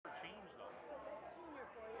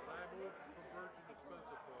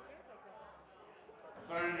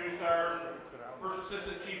introduce our First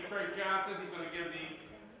Assistant Chief Craig Johnson. He's going to give the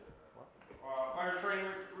fire training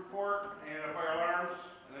report and fire alarms,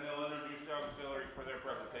 and then he'll introduce the auxiliaries for their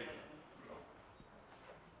presentation.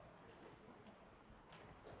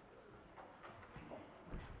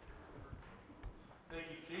 Thank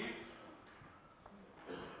you, Chief.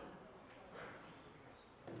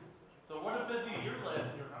 So what a busy year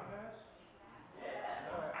last year, huh, guys? Yeah.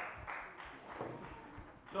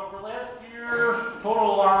 So for last year,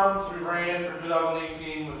 total alarms we ran for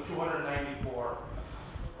 2018 was 294.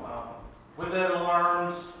 With that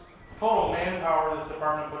alarms, total manpower this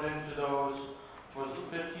department put into those was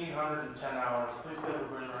 1,510 hours. Please give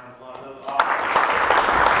everybody a round of applause. That was awesome.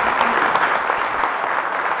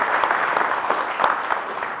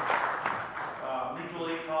 Mutual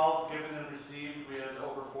aid calls given and received. We had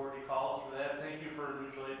over 40 calls for that. Thank you for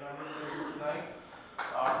mutual aid members that are here tonight.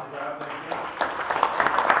 Awesome job. Thank you.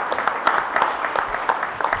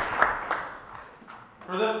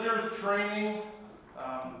 For this year's training,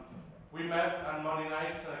 we met on Monday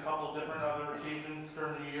nights and a couple of different other occasions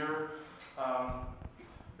during the year.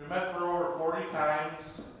 We met for over 40 times,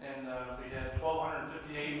 and we had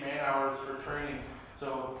 1,258 man hours for training.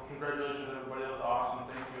 So congratulations, everybody. That was awesome.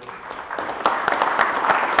 Thank you.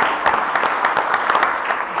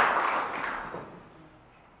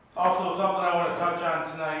 Also, something I want to touch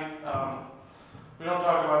on tonight. We don't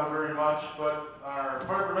talk about it very much, but our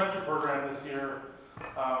fire prevention program this year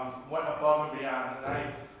went above and beyond.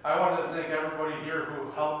 And I wanted to thank everybody here who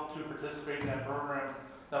helped to participate in that program.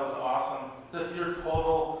 That was awesome. This year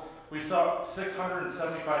total, we saw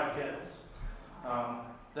 675 kids.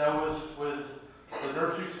 That was with the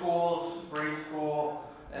nursery schools, grade school,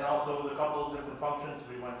 and also the couple of different functions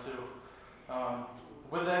we went to.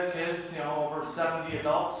 With that kids, over 70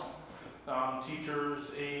 adults, teachers,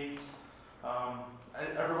 aides,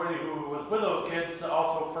 everybody who was with those kids to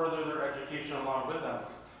also further their education along with them.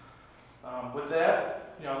 With that,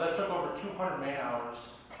 that took over 200 man hours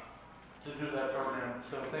to do that program.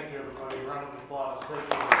 So thank you, everybody. Round of applause. Thank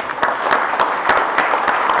you.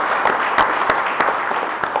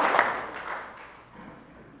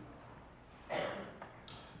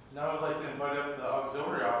 Now I'd like to invite up the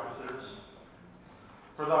auxiliary officers.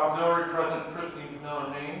 For the auxiliary, President Christine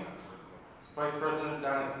Miller-Main, Vice President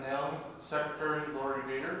Donna Connolly, Secretary LeRoy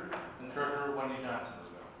Fire, and Treasurer Wendy Johnson.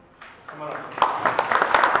 Come on up.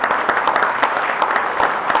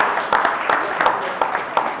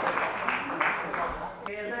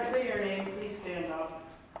 As I say your name, please stand up.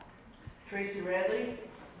 Tracy Radley,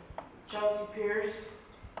 Chelsea Pierce,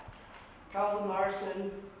 Calvin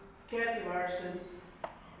Larson, Kathy Larson,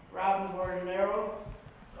 Robin Bordenero,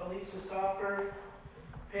 Elisa Stauffer,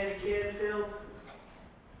 Patty Canfield,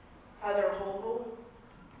 Heather Holbel,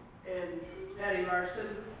 and Patty Larson,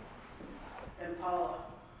 and Paula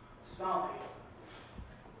Smalley.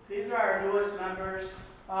 These are our newest members,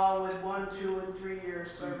 all with 1, 2, and 3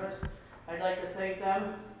 years service. I'd like to thank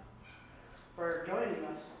them for joining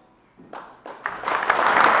us.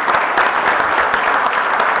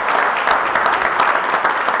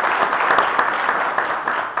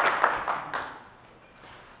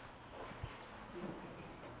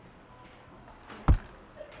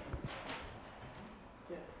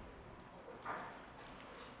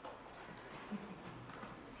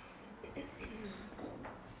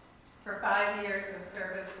 For 5 years of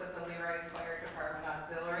service with the LeRoy Fire Department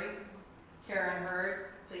Auxiliary, Karen Hurd,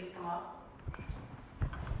 please come up.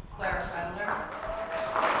 Claire Fendler.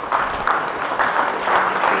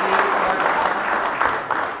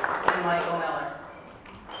 And Michael Miller.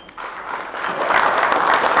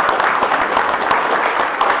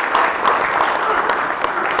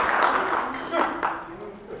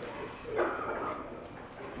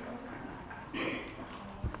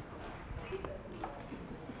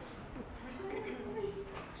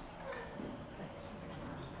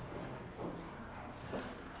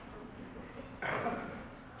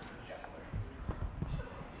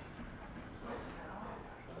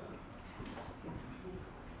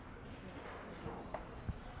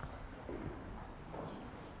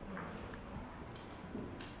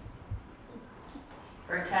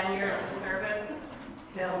 For 10 years of service,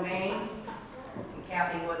 Bill Main and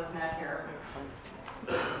Kathy Woods met here.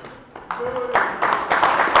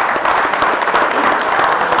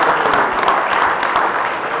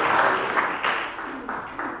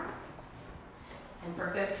 And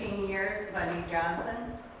for 15 years, Wendy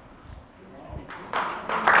Johnson.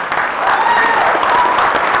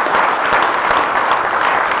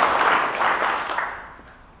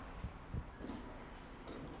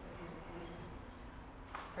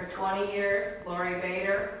 For 20 years, Lori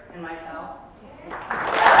Bader and myself.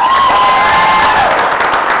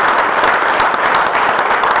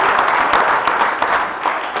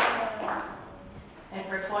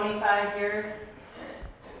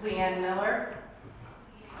 Ann Miller.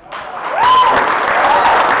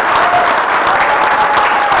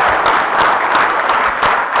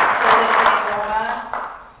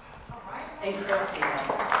 And Chris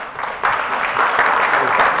DeFelice.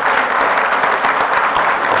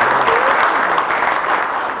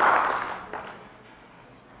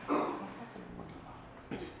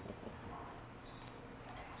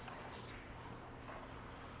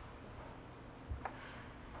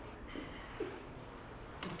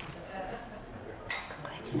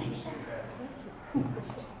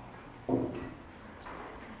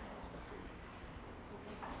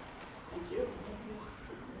 Thank you.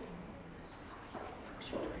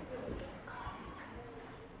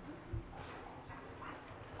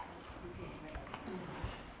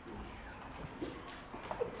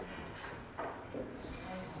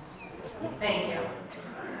 Thank you.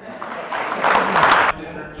 To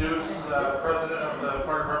introduce the president of the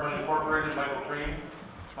Fire Department Incorporated, Michael Green.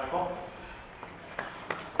 Michael?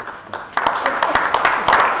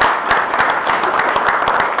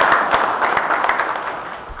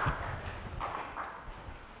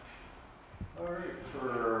 All right,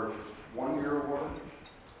 for 1 year award,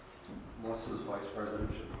 Melissa's vice president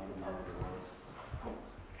should hold a number of awards.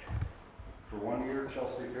 For 1 year,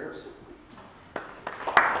 Chelsea Pierce.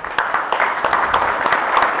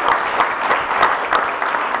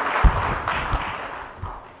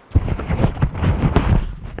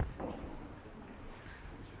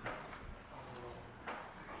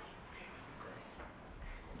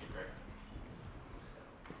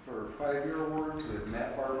 For 5 year awards, we have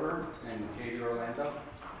Matt Barber and Katie Orlando.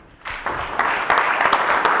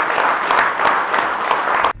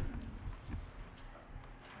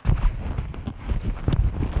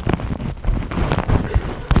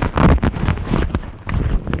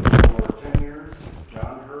 For 10 years,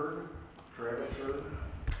 John Hurd, Travis Hurd,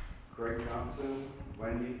 Greg Johnson,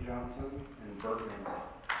 Wendy Johnson, and Bert Mann.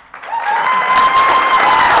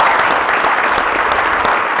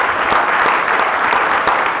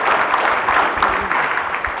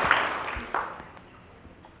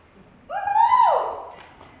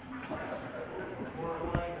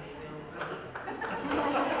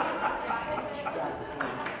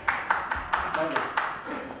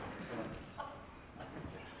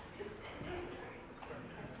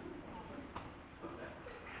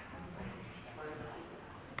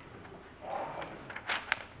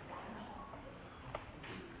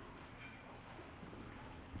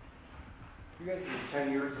 You guys are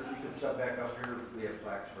 10 years, if you could step back up here, we have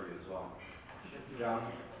plaques for you as well. John?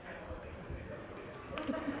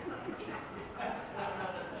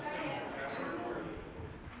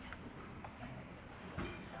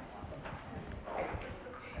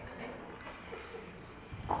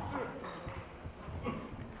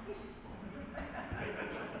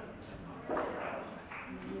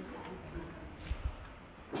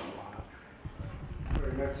 All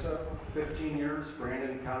right, next up, 15 years,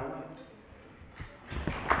 Brandon Connolly.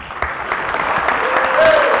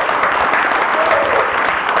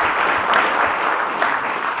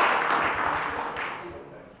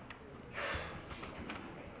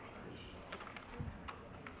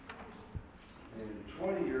 And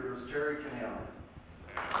 20 years, Terry Connolly.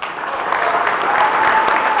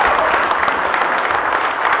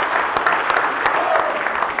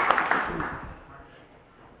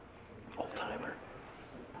 Old-timer.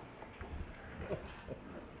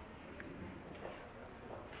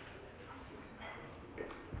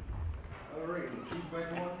 All right, and 2 big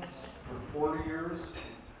ones for 40 years,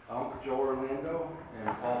 Uncle Joe Orlando and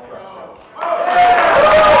Paul Tresco.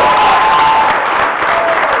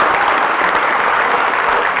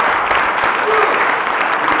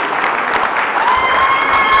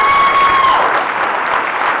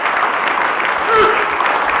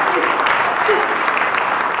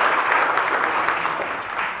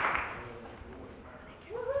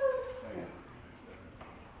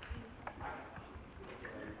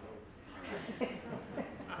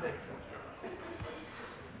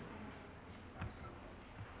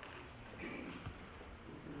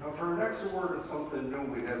 Now for our next award is something new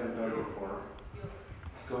we haven't done before.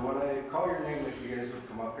 So when I call your name, if you guys would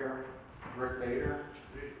come up here, Rick Bader,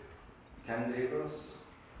 Ken Davis,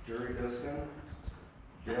 Jerry Diskin,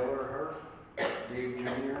 Gaylor Hart, Dave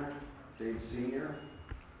Jr., Dave Sr.,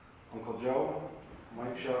 Uncle Joe,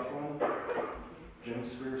 Mike Shufflin, Jim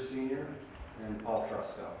Spear Sr., and Paul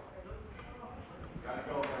Tresco. Gotta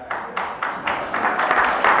go back.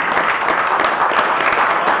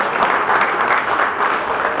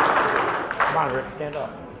 Come on, Rick, stand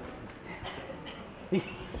up.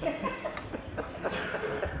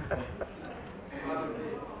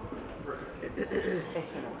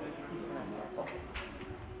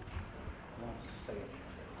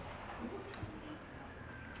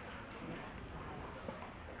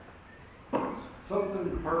 Something the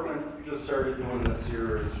department just started doing this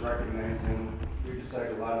year is recognizing, we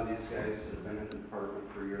decided a lot of these guys have been in the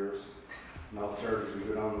department for years. And I'll start as we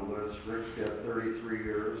go down the list. Rick's got 33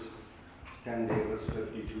 years. Ken Davis,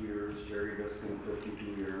 52 years. Jerry Diskin,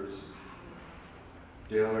 52 years.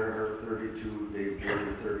 Dale Earhart, 32. Dave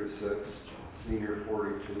Jordan, 36. Senior,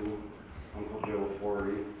 42. Uncle Joe,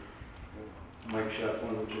 40. Mike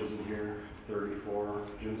Shefflin, which isn't here, 34.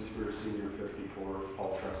 Jim Spear, Senior, 54.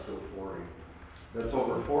 Paul Tresco, 40. That's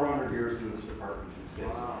over 400 years in this department. These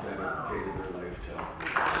guys have dedicated their life to.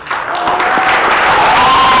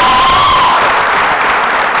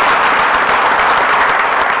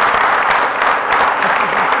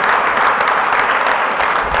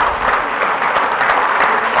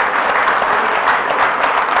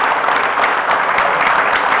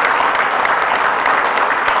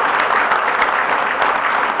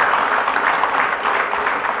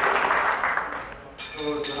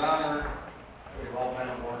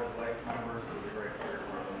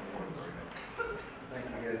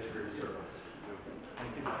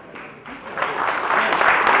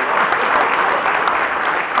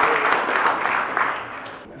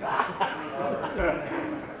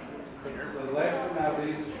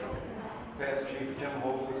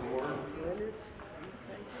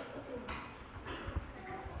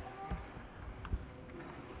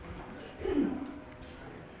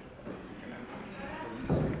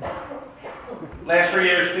 Last 3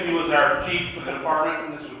 years, Timmy was our chief for the department,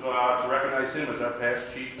 and this was to recognize him as our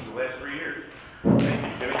past chief for the last 3 years.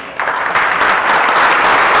 Thank you, Timmy.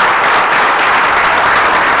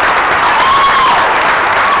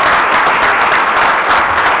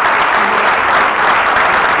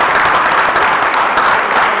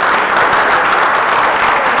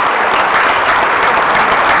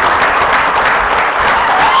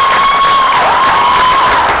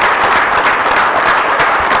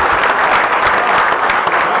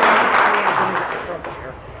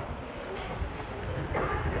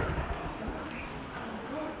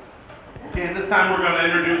 Okay, at this time we're going to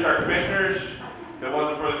introduce our commissioners. If it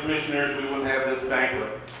wasn't for the commissioners, we wouldn't have this banquet.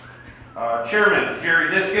 Chairman, Jerry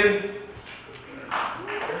Diskin.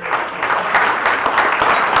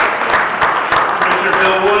 Commissioner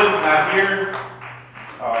Bill Wood, not here.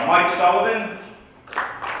 Mike Sullivan.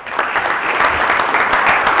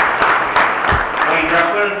 Wayne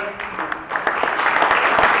Dressler.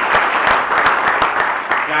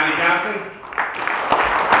 Johnny Johnson.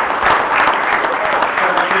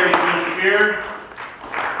 Secretary Jim Spear.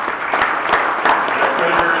 Our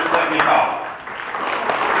treasurer is Stephanie Hall.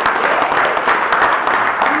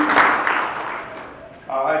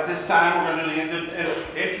 At this time, we're going to do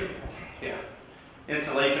the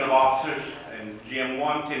installation of officers, and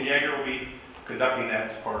GM1, Tim Yeager, will be conducting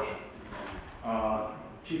that portion.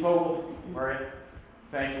 Chief Ogles, Murray,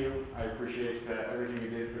 thank you. I appreciate everything you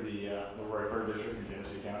did for the LeRoy Fire District in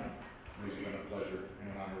Genesee County. It's been a pleasure and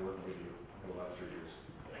an honor working with you for the last 3 years.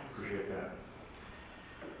 Appreciate that.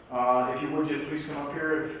 If you would just please come up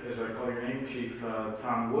here as I call your name. Chief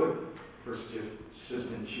Tom Wood, First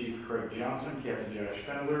Assistant Chief Craig Johnson, Captain Josh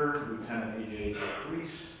Fendler, Lieutenant A.J.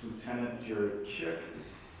 DeFelice, Lieutenant Jared Chick,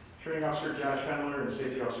 Training Officer Josh Fendler, and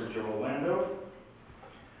Safety Officer Joe Orlando.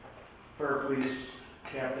 Fire Police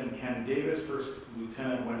Captain Ken Davis, First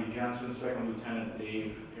Lieutenant Wendy Johnson, Second Lieutenant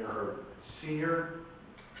Dave Earhart Sr.,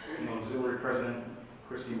 and Auxiliary President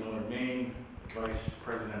Christy Miller-Main, Vice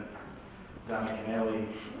President Donna Connolly,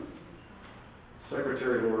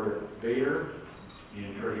 Secretary Laura Bader,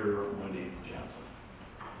 and Treasurer Wendy Johnson.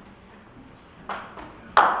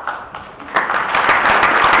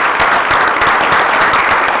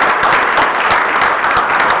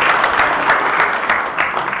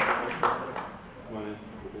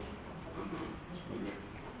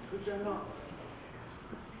 Good job, no.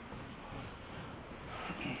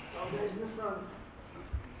 All guys in the front.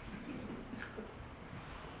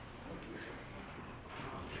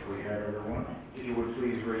 Shall we have everyone? If you would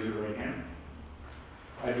please raise your right hand.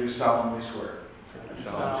 I do solemnly swear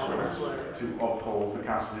to uphold the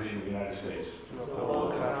Constitution of the United States,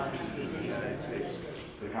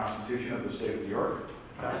 the Constitution of the State of New York,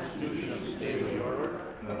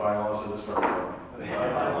 and the bylaws of this fire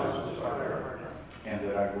department, and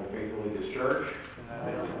that I will faithfully discharge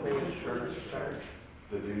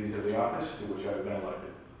the duties of the office to which I have been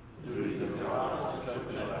elected, to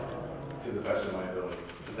the best of my ability.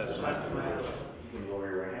 You can lower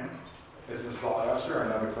your right hand. As an installed officer, I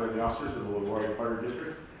now declare the officers of the LeRoy Fire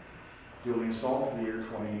District duly installed for the year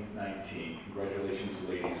 2019. Congratulations,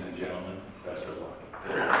 ladies and gentlemen. Best of luck.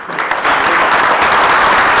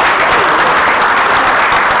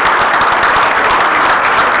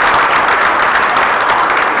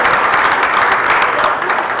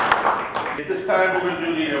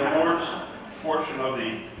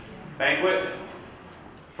 banquet.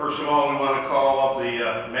 First of all, we want to call up the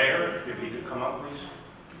mayor, if he could come up, please.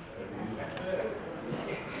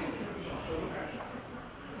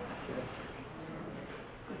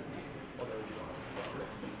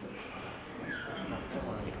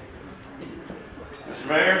 Mr.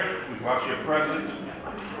 Mayor, we brought you a present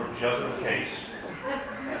for just in case.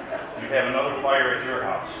 You have another fire at your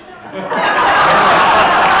house.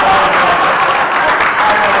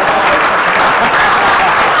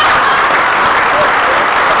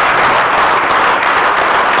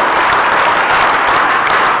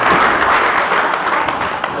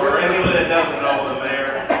 For anyone that doesn't know, the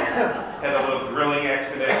mayor had a little grilling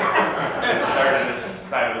accident and started this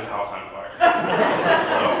side of his house on fire.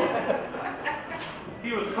 So,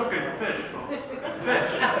 He was cooking fish, folks.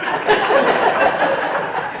 Fish.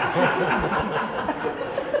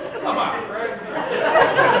 Come on, Fred.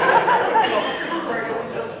 Greg, at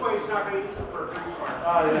least this way he's not going to eat some for a grease fire.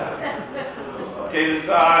 Oh, yeah. okay, this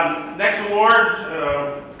next award,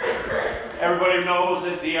 everybody knows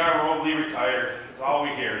that DR Robley retired. That's all we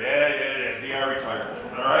hear. Yeah, DR retired.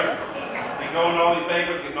 All right? They go in all these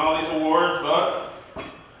banquets, getting all these awards, but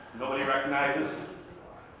nobody recognizes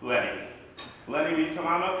Lenny. Lenny, will you come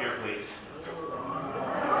on up here, please?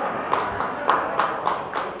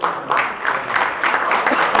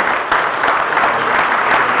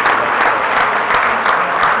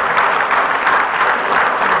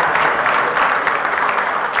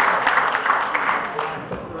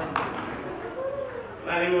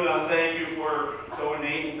 Lenny, we want to thank you for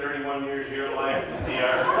donating 31 years of your life to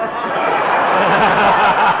DR.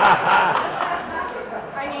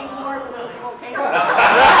 I need more of those, okay?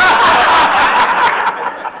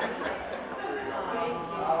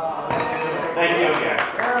 Thank you again.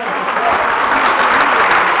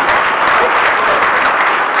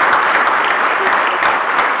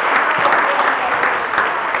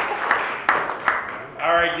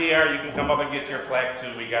 All right, DR, you can come up and get your plaque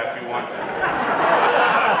too. We got you one too.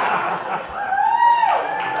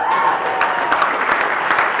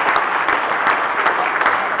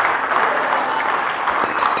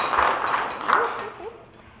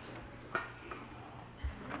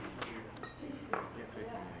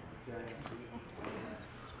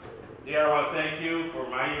 DR, I want to thank you for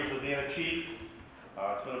my years of being a chief.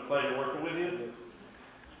 It's been a pleasure working with you.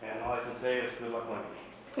 And all I can say is good luck, Lenny.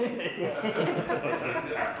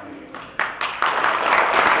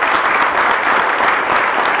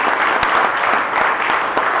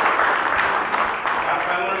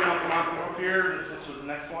 Tyler, you want to come on up here? This was the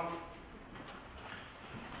next one.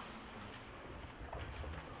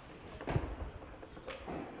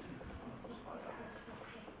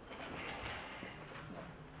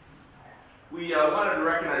 We wanted to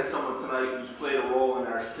recognize someone tonight who's played a role in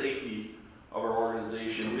our safety of our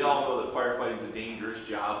organization. We all know that firefighting is a dangerous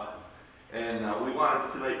job, and we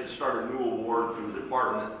wanted tonight to start a new award for the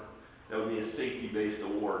department that would be a safety-based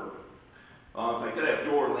award. If I could have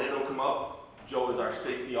Joe Orlando come up. Joe is our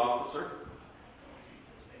safety officer.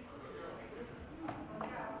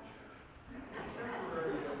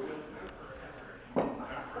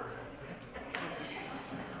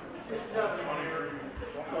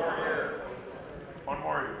 One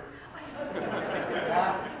more year.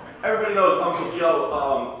 Everybody knows Uncle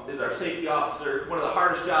Joe is our safety officer. One of the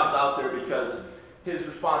hardest jobs out there because his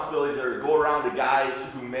responsibilities are to go around to guys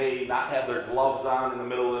who may not have their gloves on in the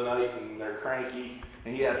middle of the night and they're cranky,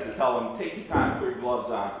 and he has to tell them, take your time, put your gloves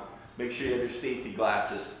on, make sure you have your safety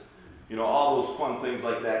glasses, you know, all those fun things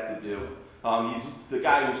like that to do. He's the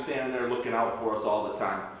guy who's standing there looking out for us all the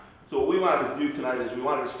time. So what we wanted to do tonight is we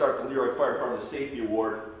wanted to start the LeRoy Fire Department Safety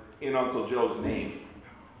Award in Uncle Joe's name.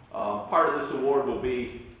 Part of this award will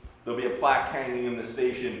be, there'll be a plaque hanging in the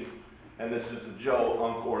station, and this is the Joe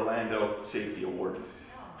Uncle Orlando Safety Award.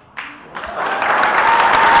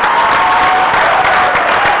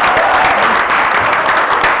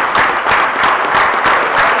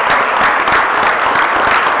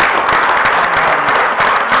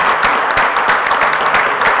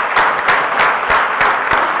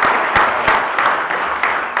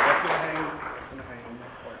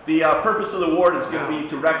 The purpose of the award is going to be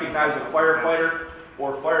to recognize a firefighter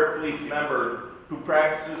or fire police member who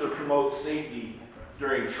practices or promotes safety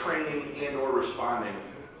during training and or responding.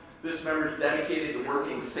 This member is dedicated to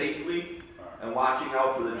working safely and watching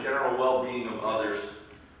out for the general well-being of others.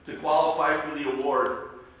 To qualify for the award,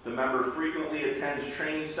 the member frequently attends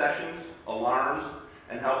training sessions, alarms,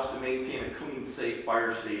 and helps to maintain a clean, safe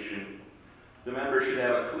fire station. The member should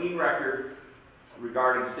have a clean record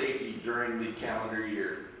regarding safety during the calendar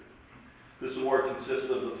year. This award consists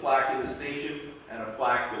of the plaque in the station and a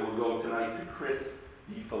plaque that will go tonight to Chris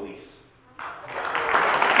DeFelice.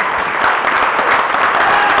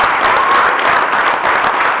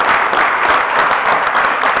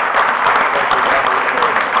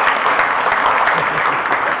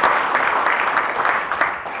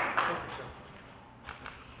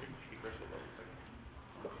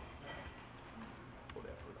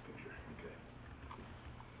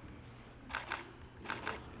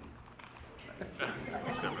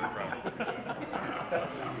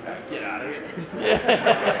 Get out of here.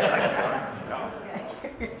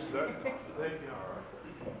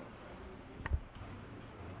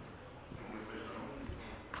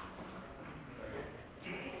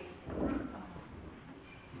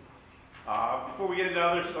 Before we get into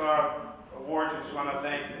other awards, I just want to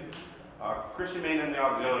thank Chris DeFelice and the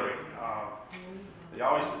auxiliary. They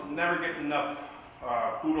always never get enough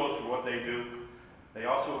kudos for what they do. They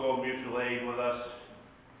also go mutual aid with us.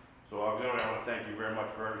 So auxiliary, I want to thank you very much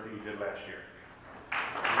for everything you did last year.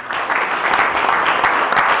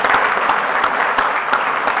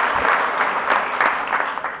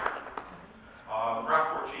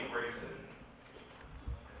 Rockport Chief Braveson.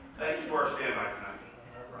 Thank you for our standby tonight.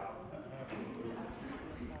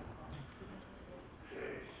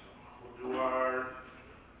 Okay, we'll do our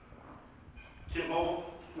Tim Hope.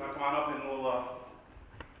 Now come on up and we'll.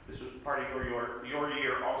 This is part of your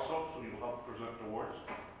year also, so you will help present the awards.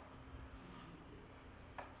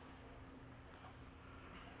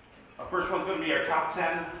 Our first one's going to be our top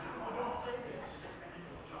 10.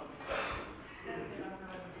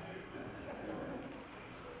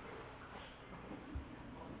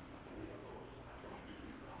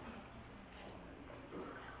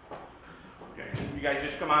 Okay, you guys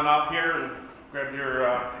just come on up here and grab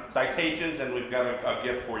your citations, and we've got a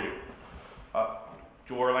gift for you.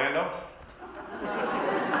 Joe Orlando.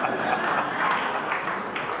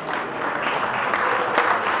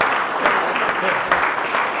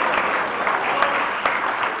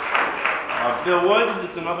 Bill Wood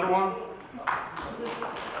is another one.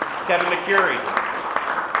 Kevin McCurry.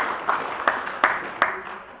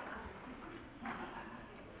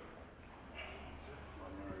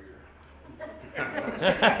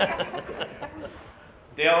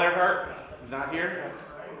 Dale Earhart is not here.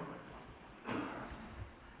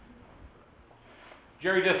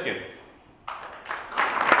 Jerry Diskin.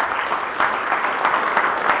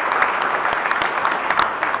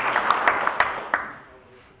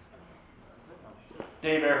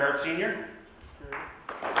 Dave Earhart Sr.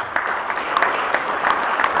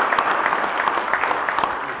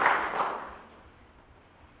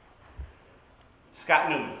 Scott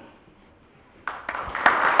Newman.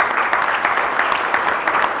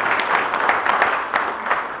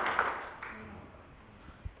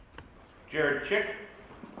 Jared Chick.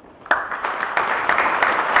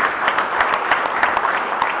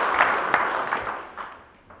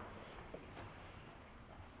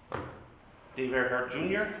 Dave Earhart Jr.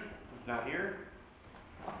 is not here.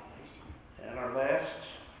 And our last,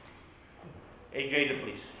 AJ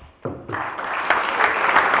DeFelice.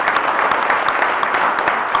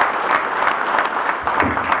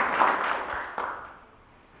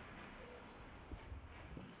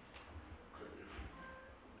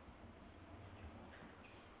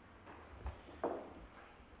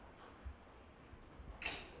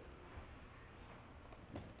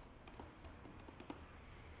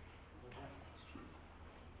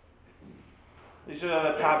 These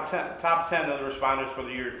are the top 10 of the responders for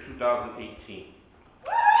the year 2018.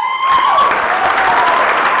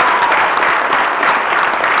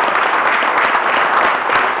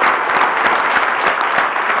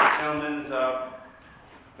 Gentleman's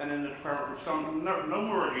been in the department for some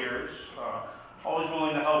number of years, always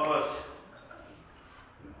willing to help us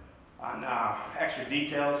on extra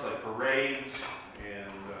details like parades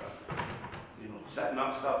and setting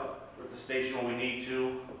up stuff at the station when we need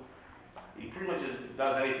to. He pretty much just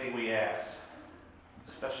does anything we ask,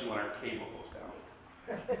 especially when our cable goes down.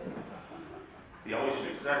 He always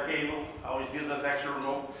fixes our cable, always gives us extra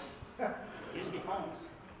remotes. Used to be phones.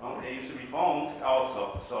 Well, they used to be phones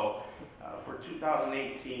also. So for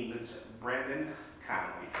 2018, it's Brandon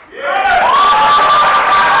Connolly. Yeah!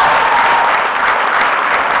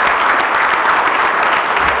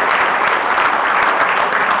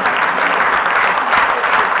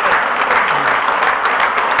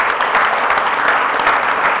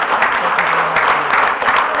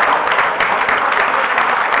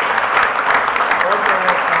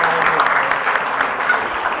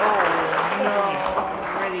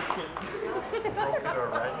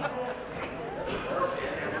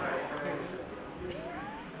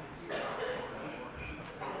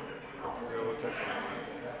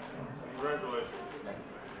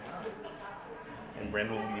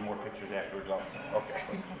 Brandon will need more pictures afterwards also. Okay.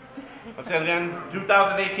 Let's end again.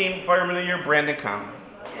 2018 Fireman of the Year, Brandon Connolly.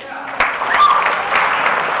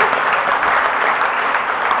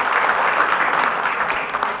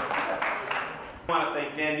 I want to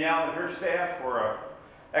thank Danielle and her staff for an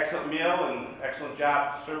excellent meal and excellent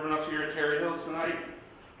job serving us here at Terry Hills tonight.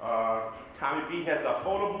 Tommy B has a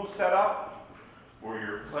photo booth set up for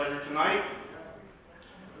your pleasure tonight.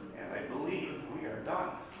 And I believe we are done.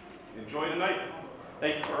 Enjoy the night.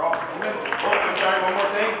 Thank you for all coming. Oh, I'm sorry, one more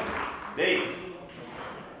thing. Dave,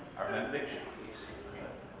 our benediction,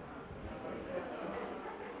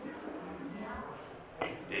 please.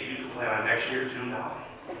 Dave, you can plan on next year too now.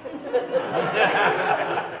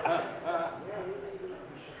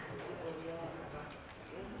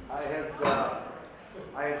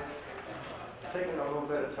 I had taken a little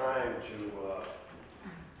bit of time to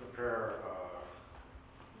prepare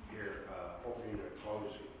your opening and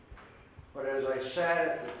closing. But as I sat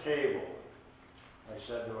at the table, I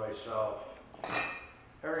said to myself,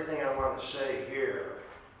 everything I want to say here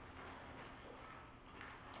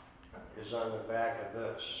is on the back of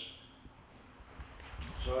this.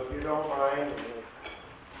 So if you don't mind,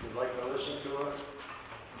 if you'd like to listen to it.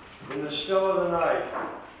 In the still of the night,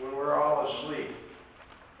 when we're all asleep,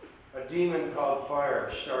 a demon called fire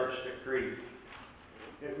starts to creep.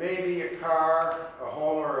 It may be a car, a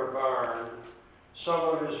home, or a barn.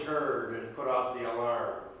 Someone is heard and put out the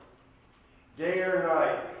alarm. Day or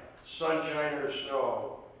night, sunshine or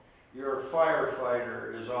snow, your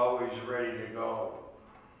firefighter is always ready to go.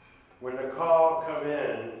 When the call come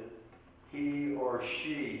in, he or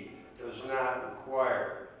she does not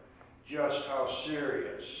inquire just how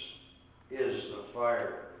serious is the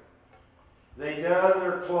fire. They don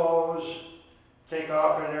their clothes, take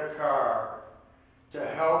off in their car to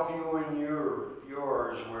help you and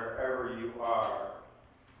yours wherever you are.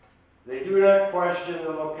 They do not question the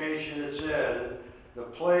location it's in, the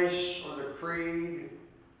place or the creed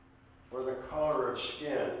or the color of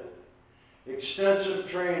skin. Extensive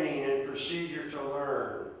training and procedure to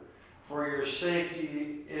learn, for your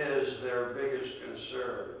safety is their biggest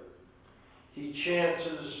concern. He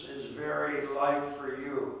chances his very life for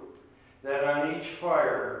you, that on each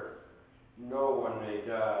fire no one may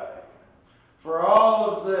die. For all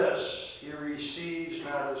of this he receives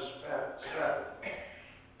not a cent.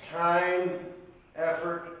 Time,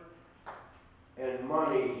 effort, and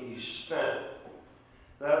money he spent,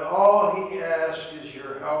 that all he asks is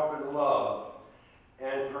your help and love,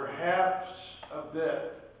 and perhaps a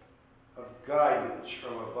bit of guidance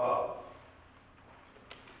from above.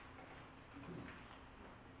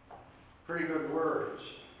 Pretty good words.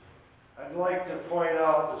 I'd like to point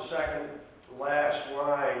out the second last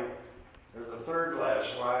line, or the third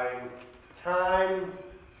last line. Time,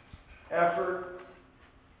 effort,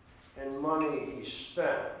 and money he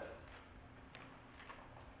spent.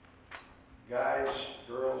 Guys,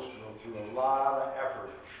 girls go through a lot of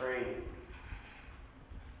effort training.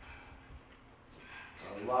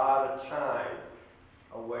 A lot of time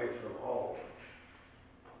away from home.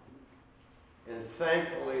 And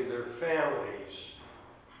thankfully their families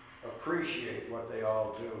appreciate what they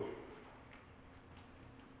all do.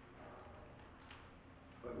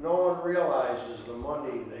 But no one realizes the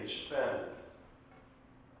money they spend.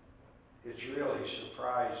 It's really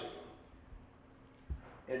surprising.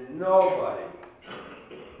 And nobody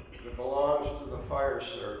that belongs to the fire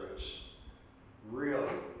service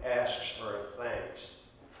really asks for a thanks.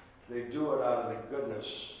 They do it out of the goodness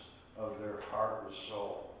of their heart and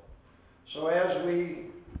soul. So as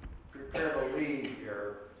we prepare to leave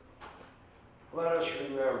here, let us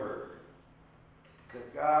remember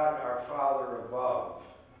that God, our Father above,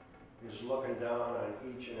 is looking down on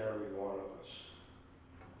each and every one of us.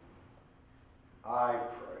 I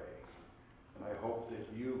pray, I hope that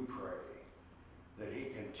you pray, that he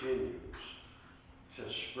continues to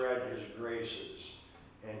spread his graces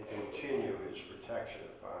and continue his protection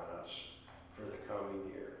upon us for the coming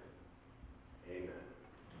year. Amen.